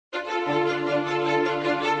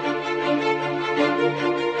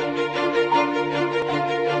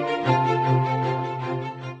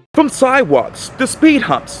From sidewalks to speed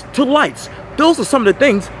humps to lights, those are some of the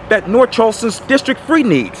things that North Charleston's District 3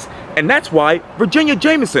 needs. And that's why Virginia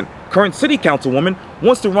Jamison, current city councilwoman,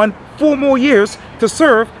 wants to run 4 more years to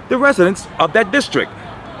serve the residents of that district.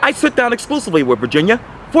 I sit down exclusively with Virginia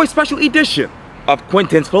for a special edition of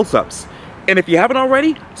Quintin's Close-Ups. And if you haven't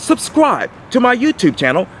already, subscribe to my YouTube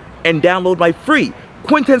channel and download my free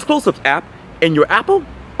Quintin's Close-Ups app in your Apple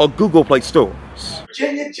or Google Play stores.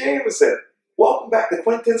 Virginia Jamison, welcome back to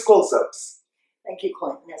Quintin's Close-Ups. Thank you,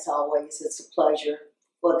 Quintin. As always, it's a pleasure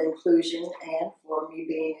for the inclusion and for me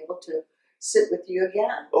being able to sit with you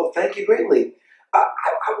again. Oh, thank you greatly.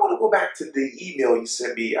 I want to go back to the email you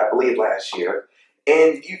sent me, I believe, last year.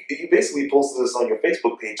 And you basically posted this on your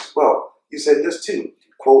Facebook page as well. You said this too,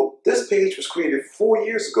 quote, "This page was created 4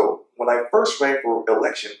 years ago when I first ran for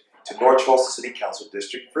election to North Charleston City Council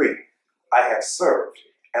District 3. I have served,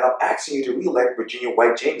 and I'm asking you to re-elect Virginia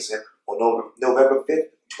White Jamison on November 5th,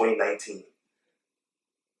 2019.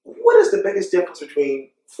 What is the biggest difference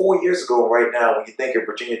between 4 years ago and right now when you think of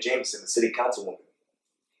Virginia Jamison, the city councilwoman?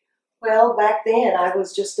 Well, back then I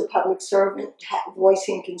was just a public servant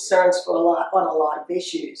voicing concerns for on a lot of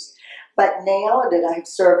issues. But now that I've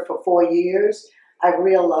served for 4 years, I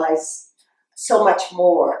realize so much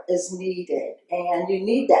more is needed. And you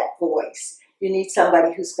need that voice. You need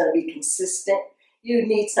somebody who's going to be consistent. You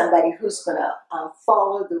need somebody who's going to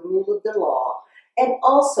follow the rule of the law and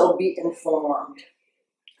also be informed.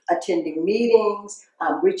 Attending meetings,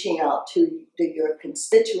 reaching out to your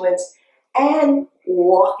constituents, and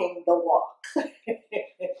walking the walk.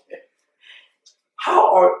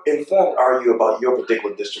 How informed are you about your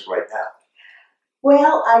particular district right now?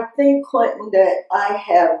 Well, I think, Quintin, that I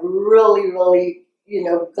have really,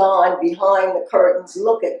 gone behind the curtains,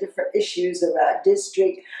 look at different issues of our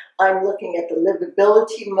district. I'm looking at the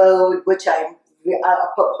livability mode, which I'm a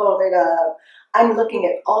proponent of. I'm looking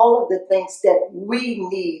at all of the things that we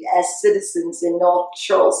need as citizens in North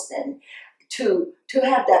Charleston to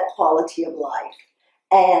have that quality of life.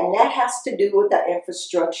 And that has to do with the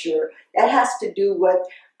infrastructure. That has to do with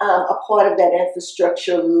a part of that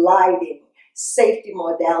infrastructure, lighting, safety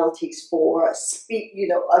modalities for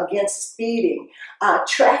against speeding,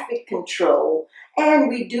 traffic control, and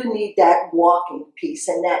we do need that walking piece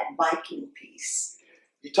and that biking piece.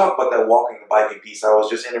 You talk about that walking and biking piece. I was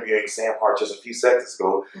just interviewing Sam Hart just a few seconds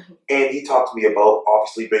ago, and he talked to me about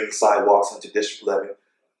obviously bringing sidewalks into District 11.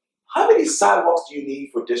 How many sidewalks do you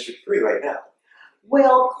need for District 3 right now?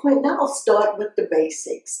 Well, Quintin, I'll start with the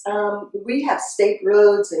basics. We have state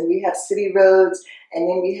roads and we have city roads, and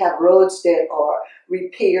then we have roads that are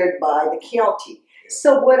repaired by the county.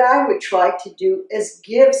 So what I would try to do is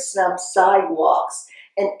give some sidewalks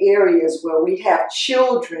in areas where we have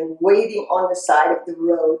children waiting on the side of the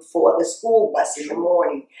road for the school bus in the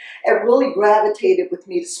morning. It really gravitated with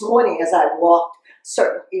me this morning as I walked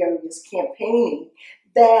certain areas campaigning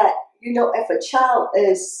that, if a child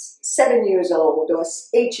is 7 years old or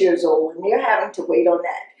 8 years old and they're having to wait on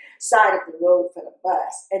that side of the road for the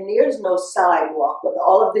bus, and there's no sidewalk with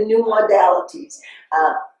all of the new modalities,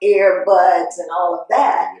 earbuds and all of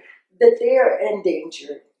that, that they're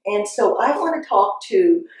endangered. And so I want to talk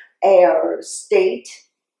to our state,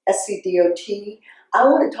 SCDOT, I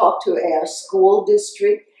want to talk to our school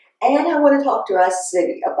district, and I want to talk to our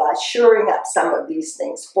city about shoring up some of these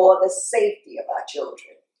things for the safety of our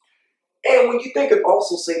children. And when you think of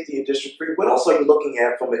also safety in District 3, what else are you looking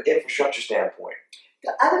at from an infrastructure standpoint?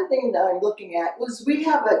 The other thing that I'm looking at was we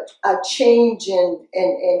have a change in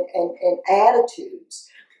attitudes.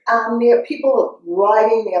 People are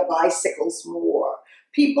riding their bicycles more.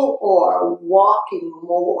 People are walking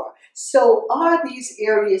more. So are these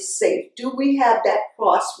areas safe? Do we have that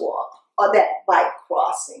crosswalk or that bike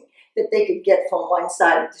crossing that they could get from one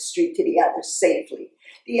side of the street to the other safely?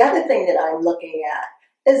 The other thing that I'm looking at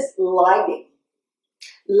is lighting.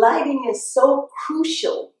 Lighting is so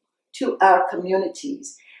crucial to our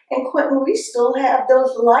communities. And Quintin, we still have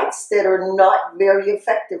those lights that are not very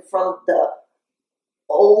effective from the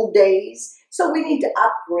old days. So we need to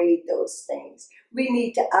upgrade those things. We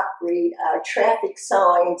need to upgrade our traffic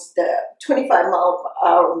signs. The 25 miles per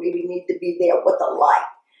hour maybe need to be there with a light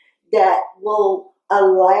that will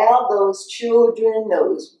allow those children,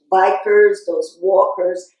 those bikers, those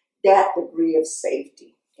walkers, that degree of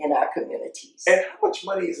safety in our communities. And how much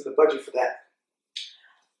money is in the budget for that?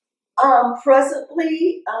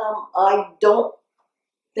 Presently, I don't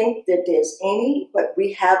think that there's any, but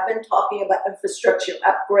we have been talking about infrastructure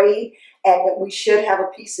upgrade and that we should have a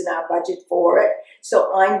piece in our budget for it.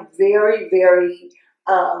 So I'm very, very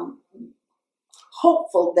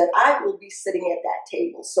hopeful that I will be sitting at that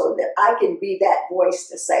table so that I can be that voice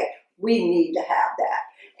to say, we need to have that.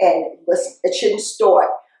 and it shouldn't start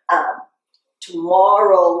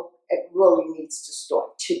tomorrow. It really needs to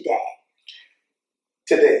start today.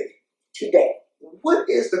 Today. What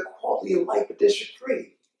is the quality of life of District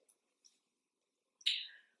 3?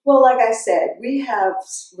 Well, like I said, we have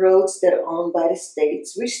roads that are owned by the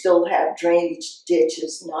states. We still have drainage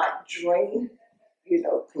ditches, not drain,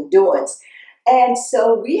 conduits. And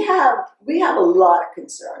so we have a lot of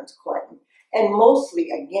concerns, Quintin. And mostly,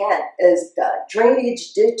 again, is the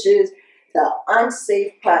drainage ditches, the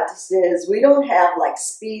unsafe practices. We don't have like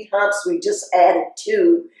speed humps. We just added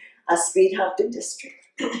a speed hump to District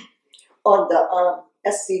on the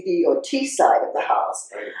SCDOT side of the house,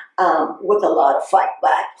 with a lot of fight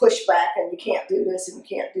back, push back, and you can't do this and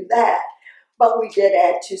you can't do that. But we did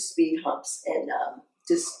add 2 speed humps in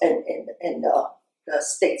the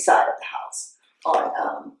state side of the house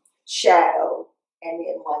on Shadow, and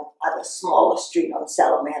then one other smaller street on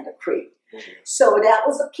Salamander Creek. So that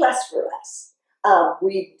was a plus for us.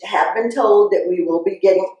 We have been told that we will be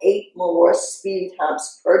getting 8 more speed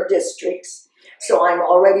humps per district. So I'm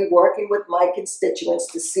already working with my constituents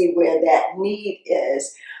to see where that need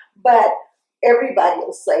is. But everybody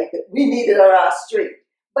will say that we need it on our street.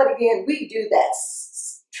 But again, we do that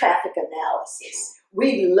traffic analysis.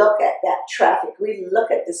 We look at that traffic. We look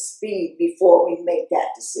at the speed before we make that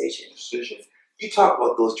decision. You talk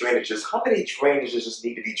about those drainages. How many drainages just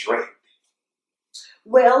need to be drained?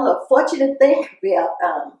 Well, the fortunate thing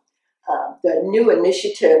about the new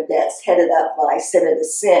initiative that's headed up by Senator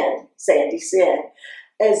Sandy Sin,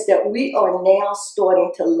 is that we are now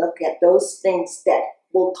starting to look at those things that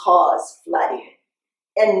will cause flooding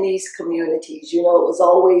in these communities. It was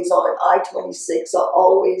always on I-26 or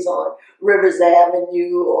always on Rivers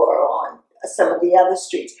Avenue or on some of the other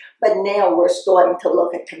streets. But now we're starting to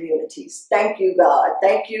look at communities. Thank you, God.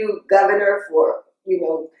 Thank you, Governor, for,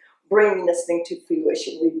 bringing this thing to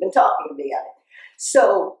fruition. We've been talking about it.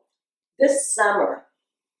 So this summer,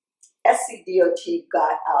 SCDOT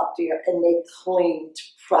got out there and they cleaned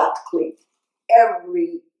practically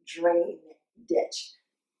every drain ditch.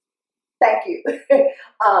 Thank you.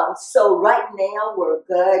 So right now we're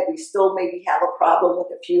good. We still maybe have a problem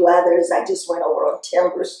with a few others. I just went over on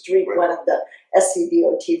Timber Street, one of the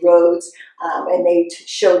SCDOT roads, and they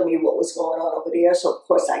showed me what was going on over there. So of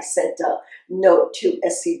course I sent a note to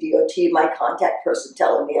SCDOT, my contact person,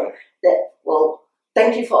 telling them that, well,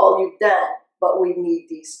 thank you for all you've done, but we need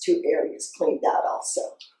these 2 areas cleaned out also.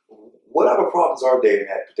 What other problems are there in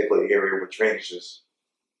that particular area with drainages?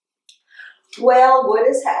 Well, what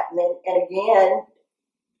is happening, and again,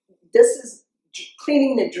 this is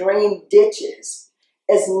cleaning the drain ditches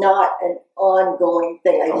is not an ongoing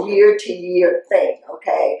thing, a year-to-year thing,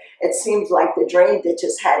 okay? It seems like the drain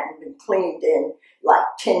ditches hadn't been cleaned in like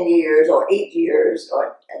 10 years or 8 years,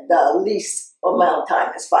 or the least amount of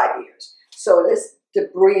time is 5 years. So this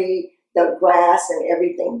debris, the grass and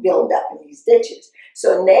everything build up in these ditches.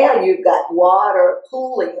 So now you've got water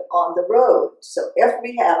pooling on the road. So if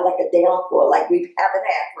we have like a downpour like we haven't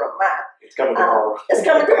had for a month. It's coming tomorrow. It's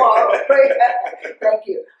coming tomorrow. Thank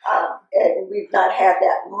you. And we've not had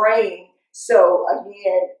that rain. So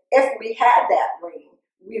again, if we had that rain,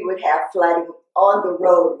 we would have flooding on the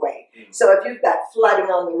roadway. So if you've got flooding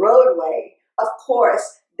on the roadway, of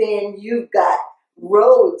course, then you've got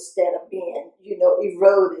roads that are being,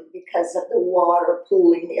 eroded because of the water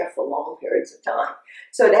pooling there for long periods of time.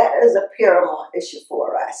 So that is a paramount issue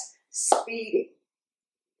for us. Speeding,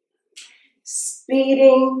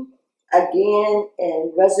 again,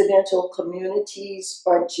 in residential communities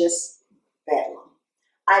are just bedlam.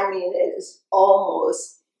 I mean, it is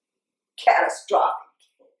almost catastrophic.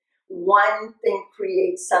 One thing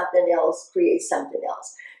creates something else,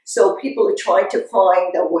 So people are trying to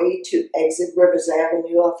find a way to exit Rivers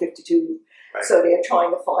Avenue or 52. Right. So they're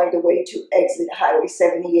trying to find a way to exit Highway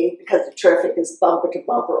 78 because the traffic is bumper to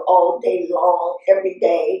bumper all day long, every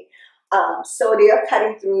day. So they are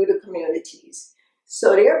cutting through the communities.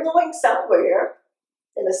 So they're going somewhere,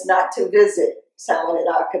 and it's not to visit someone in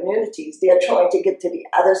our communities. They're trying to get to the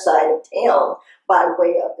other side of town by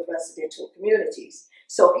way of the residential communities.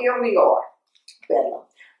 So here we are, Bedlam.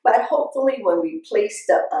 But hopefully when we place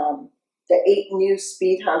the 8 new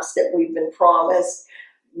speed humps that we've been promised,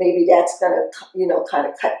 maybe that's going to, kind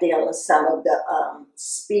of cut down on some of the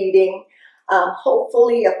speeding.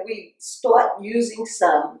 Hopefully if we start using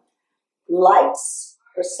some lights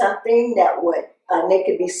or something that would, they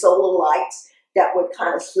could be solar lights, that would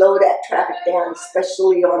kind of slow that traffic down,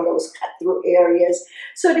 especially on those cut-through areas.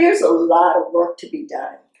 So there's a lot of work to be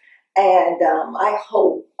done. And I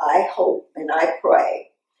hope, and I pray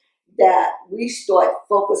that we start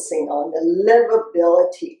focusing on the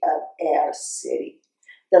livability of our city.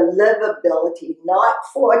 the livability, not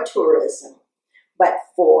for tourism, but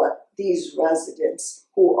for these residents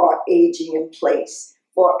who are aging in place,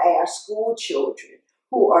 for our school children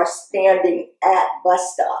who are standing at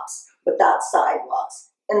bus stops without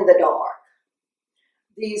sidewalks in the dark.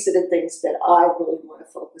 These are the things that I really want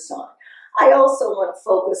to focus on. I also want to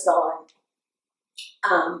focus on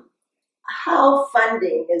how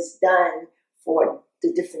funding is done for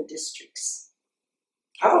the different districts.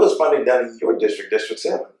 How is funding done in your district, District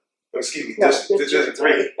 7? Excuse me, No, District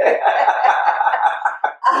 3.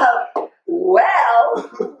 Well,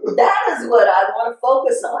 that is what I want to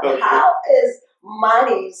focus on. Okay. How is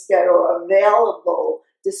monies that are available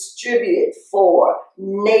distributed for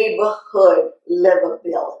neighborhood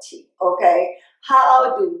livability? Okay,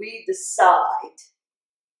 how do we decide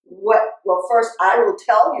what? Well, first, I will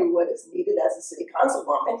tell you what is needed as a city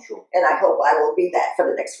councilwoman, Sure. and I hope I will be that for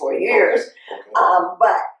the next 4 years. Okay.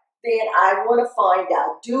 But then I want to find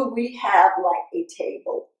out: do we have like a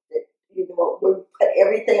table that we put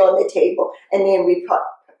everything on the table, and then we put,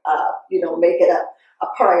 make it a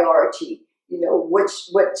priority.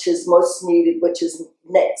 Which is most needed, which is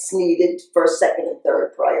next needed, first, second, and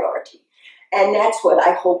third priority. And that's what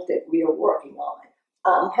I hope that we are working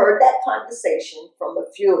on. Heard that conversation from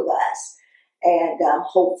a few of us, and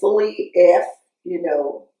hopefully if,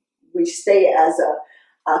 we stay as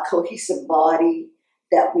a cohesive body,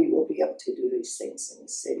 that we will be able to do these things in the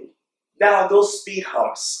city. Now, those speed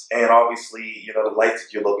humps, and obviously, the lights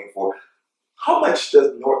that you're looking for, how much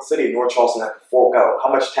does City of North Charleston have to fork out?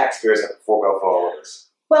 How much taxpayers have to fork out for all of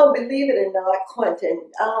this? Well, believe it or not,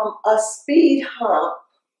 Quintin, a speed hump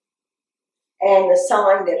and the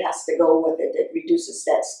sign that has to go with it that reduces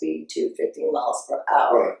that speed to 15 miles per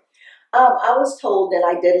hour. Right. I was told, and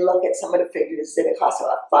I did look at some of the figures, that it costs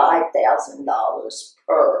about $5,000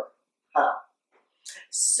 per hump.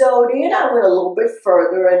 So then I went a little bit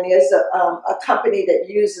further, and there's a company that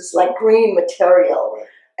uses like green material. Right.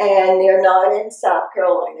 And they're not in South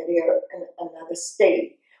Carolina, they're in another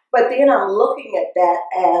state. But then I'm looking at that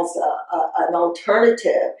as an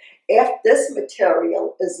alternative. If this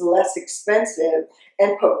material is less expensive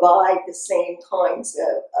and provide the same kinds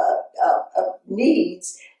of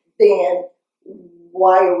needs, then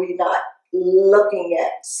why are we not looking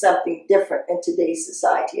at something different in today's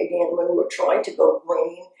society? Again, when we're trying to go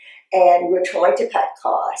green and we're trying to cut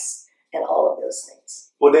costs and all of those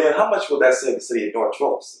things. Well, then, how much would that save the City of North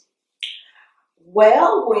Charleston?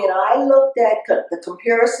 Well, when I looked at the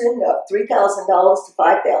comparison of $3,000 to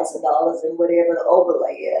 $5,000 and whatever the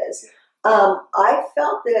overlay is, I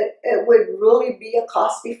felt that it would really be a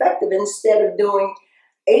cost effective. Instead of doing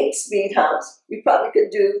 8 speed humps, we probably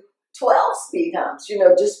could do 12 speed humps,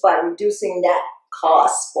 just by reducing that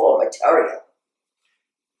cost for material.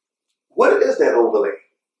 What is that overlay?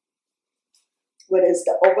 What is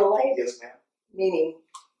the overlay? Yes, ma'am. Meaning?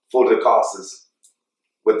 For the costs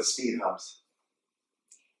with the speed humps.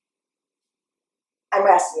 I'm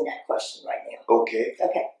asking that question right now. Okay.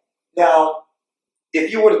 Okay. Now,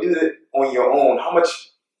 if you were to do that on your own, how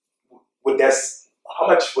much would that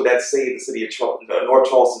save the City of North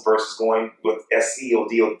Charleston versus going with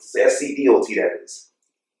SCDOT, that is?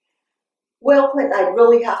 Well, Quintin, I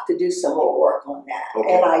really have to do some more work on that.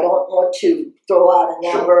 Okay. And I don't want to throw out a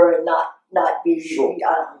number and not be Sure.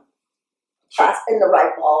 in the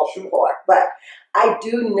right ballpark. But I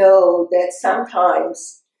do know that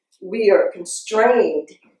sometimes we are constrained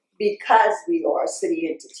because we are a city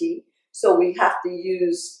entity. So we have to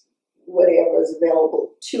use whatever is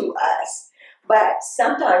available to us. But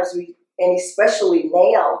sometimes and especially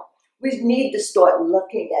now, we need to start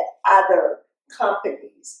looking at other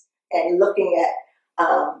companies and looking at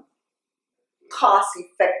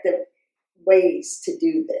cost-effective ways to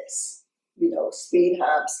do this. Speed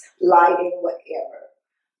humps, lighting, whatever.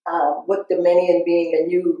 With Dominion being a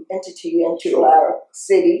new entity into Sure. our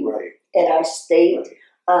city Right. and our state,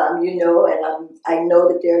 Right. and I know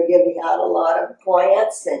that they're giving out a lot of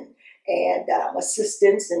grants and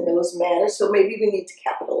assistance in those matters. So maybe we need to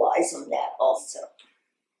capitalize on that also.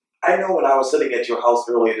 I know when I was sitting at your house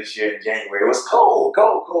earlier this year in January, it was cold,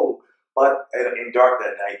 but and dark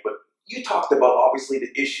that night. But you talked about obviously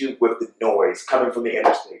the issue with the noise coming from the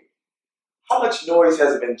interstate. How much noise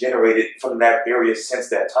has been generated from that area since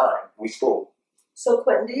that time we spoke? So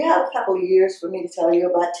Quintin, do you have a couple of years for me to tell you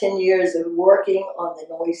about 10 years of working on the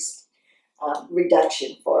noise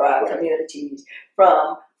reduction for our Right. communities,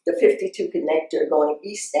 from the 52 connector going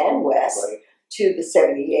east and west Right. to the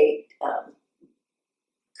 78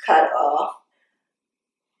 cut off?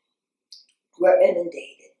 We're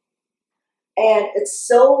inundated. And it's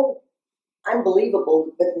so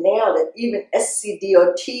unbelievable. But now that even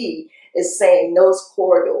SCDOT is saying those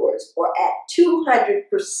corridors are at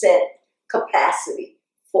 200% capacity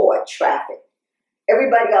for traffic.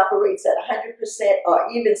 Everybody operates at 100% or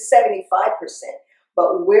even 75%,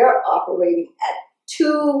 but we're operating at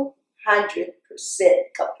 200%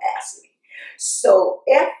 capacity. So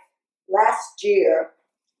if last year,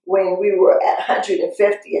 when we were at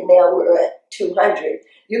 150 and now we're at 200,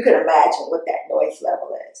 you can imagine what that noise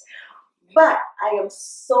level is. But I am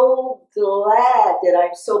so glad that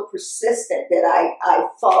I'm so persistent that I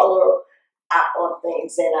follow up on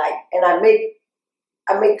things, and I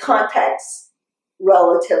make contacts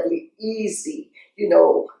relatively easy. You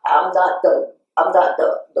know, I'm not the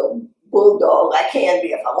bulldog. I can be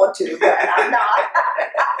if I want to, but I'm not.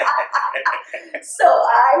 So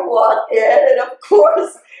I walk in, and of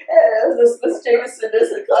course, Miss Jamison,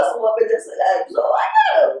 this and Councilwoman, this and that. So I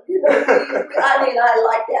know, you know, I mean, I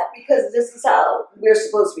like that because this is how we're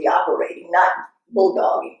supposed to be operating, not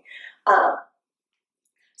bulldogging.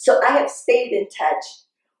 So I have stayed in touch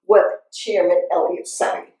with Chairman Elliott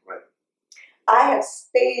Sunny. Right. I have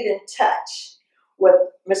stayed in touch with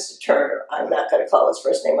Mr. Turner. I'm not going to call his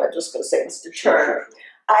first name. I'm just going to say Mr. Turner.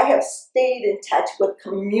 I have stayed in touch with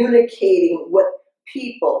communicating with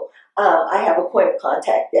people. I have a point of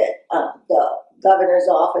contact at the governor's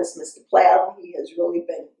office, Mr. Plowden. He has really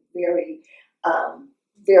been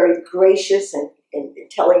very gracious in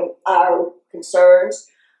telling our concerns.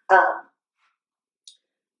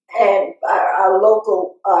 And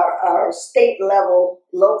our state level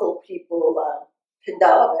local people,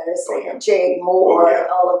 Pendavis and Jay Moore and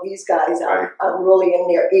all of these guys, I'm really in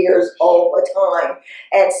their ears all the time.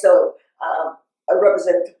 And so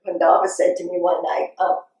Representative Pendavis said to me one night,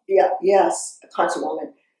 yes,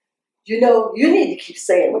 Councilwoman, you know, you need to keep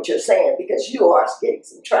saying what you're saying because you are getting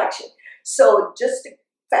some traction. So just to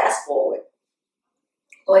fast forward,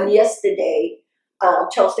 on yesterday,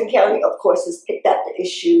 Charleston County, of course, has picked up the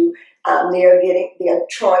issue. They're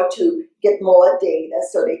trying to get more data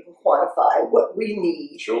so they can quantify what we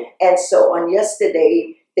need. Sure. And so on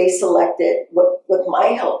yesterday, they selected, with my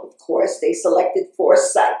help, of course, they selected 4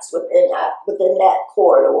 sites within that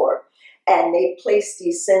corridor, and they placed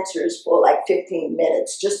these sensors for like 15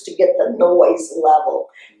 minutes just to get the noise level.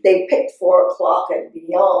 They picked 4 o'clock and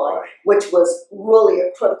beyond, which was really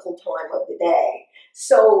a critical time of the day.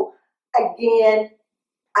 So again,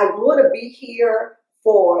 I want to be here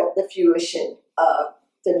for the fruition of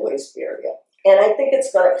the noise barrier. And I think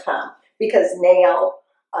it's going to come because now,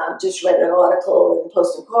 just read an article in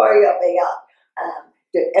Post Inquiry about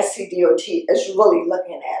the SCDOT is really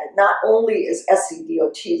looking at it. Not only is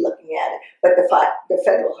SCDOT looking at it, but the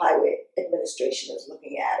Federal Highway Administration is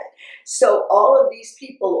looking at it. So all of these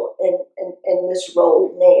people in this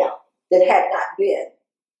role now that had not been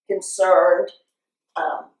concerned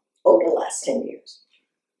over the last 10 years.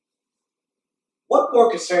 What more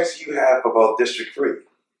concerns do you have about District 3?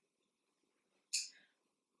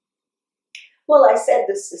 Well, I said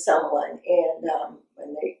this to someone, and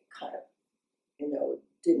they kind of,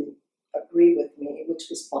 didn't agree with me, which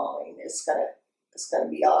was fine. It's gonna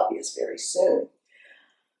be obvious very soon.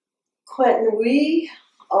 Quintin, we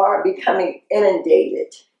are becoming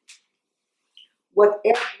inundated with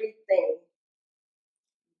everything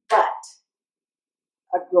but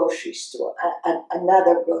a grocery store,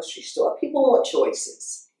 another grocery store. People want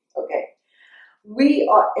choices, okay? We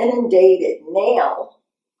are inundated now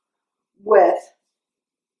with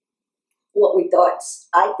what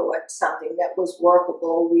I thought something that was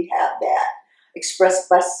workable. We have that express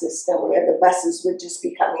bus system where the buses would just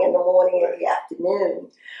be coming in the morning and the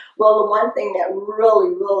afternoon. Well, the one thing that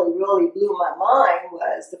really, really, really blew my mind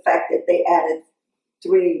was the fact that they added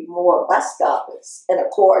 3 more bus stoppers in a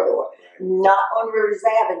corridor, not on Rivers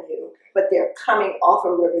Avenue, but they're coming off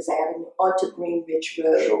of Rivers Avenue onto Green Ridge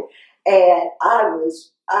Road. Sure. And I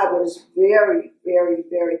was very, very,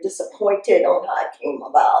 very disappointed on how it came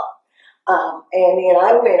about. And then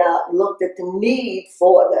I went out and looked at the need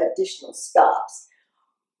for the additional stops.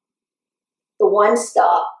 The one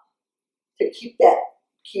stop to keep the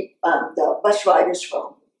bus riders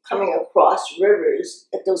from coming across rivers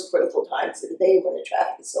at those critical times of the day when the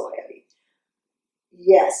traffic is so heavy.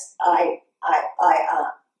 Yes, I'm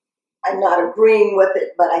not agreeing with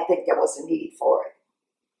it, but I think there was a need for it.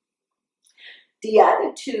 The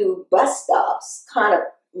other 2 bus stops kind of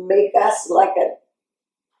make us like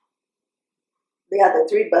the other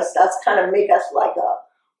 3 bus stops kind of make us like a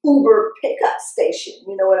Uber pickup station.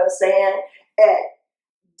 You know what I'm saying?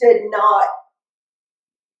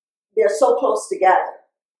 They're so close together.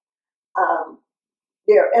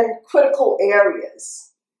 They're in critical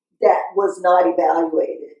areas that was not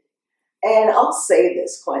evaluated. And I'll say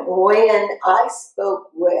this, Quintin, when I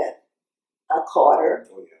spoke with Carter,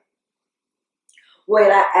 Oh, yeah.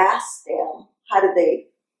 when I asked them how did they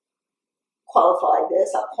qualify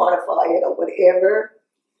this or quantify it or whatever,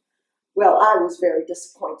 well, I was very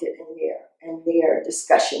disappointed in their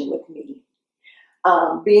discussion with me.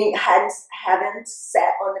 Having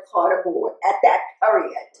sat on the Carter board at that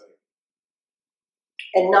period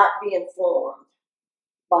and not be informed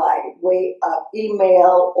by way of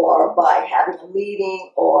email or by having a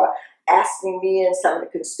meeting or asking me and some of the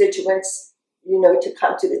constituents, to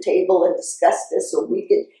come to the table and discuss this so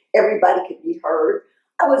everybody could be heard.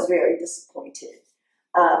 I was very disappointed,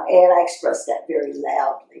 and I expressed that very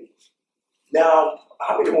loudly. Now,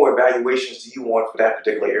 how many more evaluations do you want for that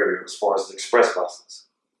particular area as far as the express buses?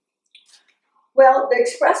 Well, the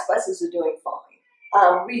express buses are doing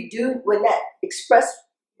fine. When that express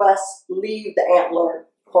bus leave the Antler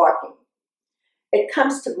parking, it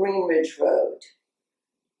comes to Green Ridge Road.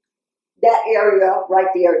 That area right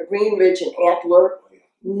there, Green Ridge and Antler,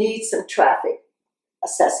 needs some traffic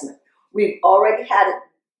assessment. We've already had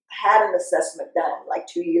an assessment done like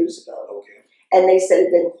 2 years ago. Okay. And they said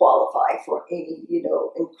it didn't qualify for any,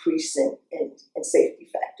 increase in safety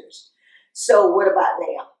factors. So what about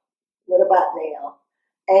now? What about now?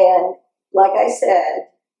 And like I said,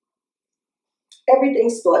 everything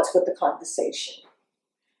starts with the conversation.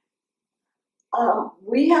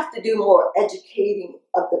 We have to do more educating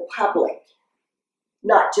of the public,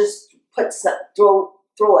 not just throw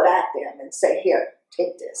it at them and say, here,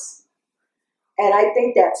 take this. And I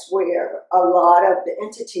think that's where a lot of the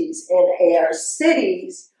entities in our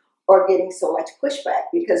cities are getting so much pushback,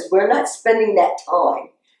 because we're not spending that time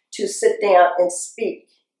to sit down and speak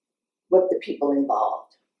with the people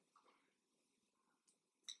involved.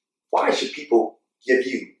 Why should people give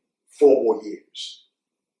you 4 more years?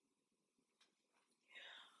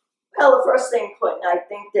 Well, the first thing, Quintin, I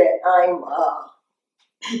think that I'm a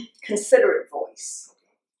considerate voice.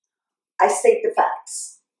 I state the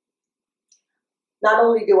facts. Not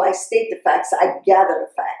only do I state the facts, I gather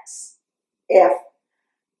the facts. If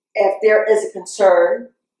there is a concern,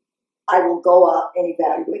 I will go out and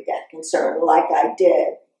evaluate that concern like I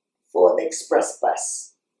did for the express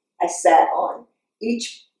bus. I sat on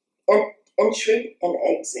each entry and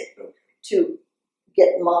exit to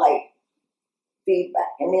get my feedback.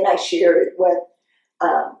 And then I shared it with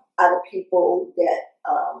other people that,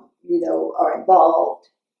 are involved.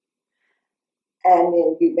 And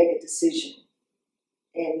then we make a decision.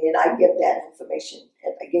 And then I give that information,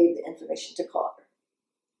 and I gave the information to Carter.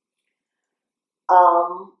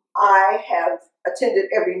 I have attended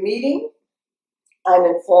every meeting. I'm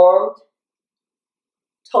informed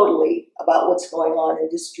totally about what's going on in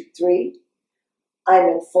District 3. I'm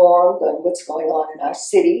informed on what's going on in our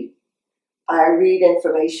city. I read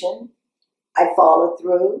information. I follow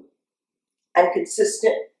through. I'm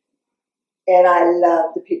consistent. And I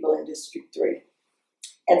love the people in District 3.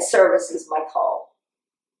 And service is my call.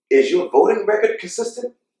 Is your voting record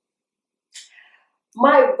consistent?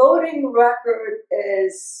 My voting record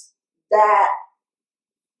is that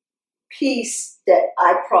piece that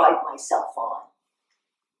I pride myself on.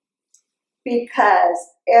 Because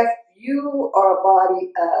if you are a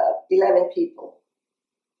body of 11 people,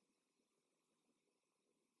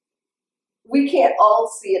 we can't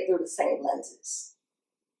all see it through the same lenses.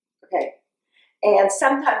 Okay? And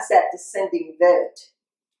sometimes that dissenting vote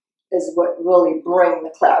is what really brings the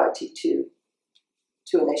clarity to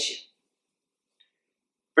an issue.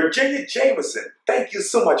 Virginia Jamison, thank you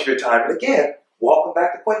so much for your time. And again, welcome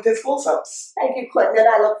back to Quintin's Schoolhouse. Thank you, Quintin. And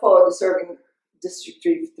I look forward to serving District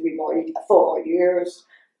 3 for 4 more years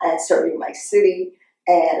and serving my city.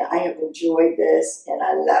 And I have enjoyed this, and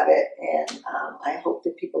I love it. And I hope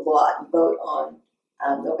that people go out and vote on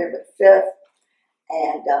November 5th.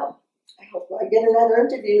 And I hope I get another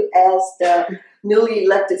interview as the newly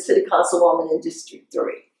elected city councilwoman in District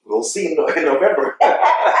 3. We'll see in November.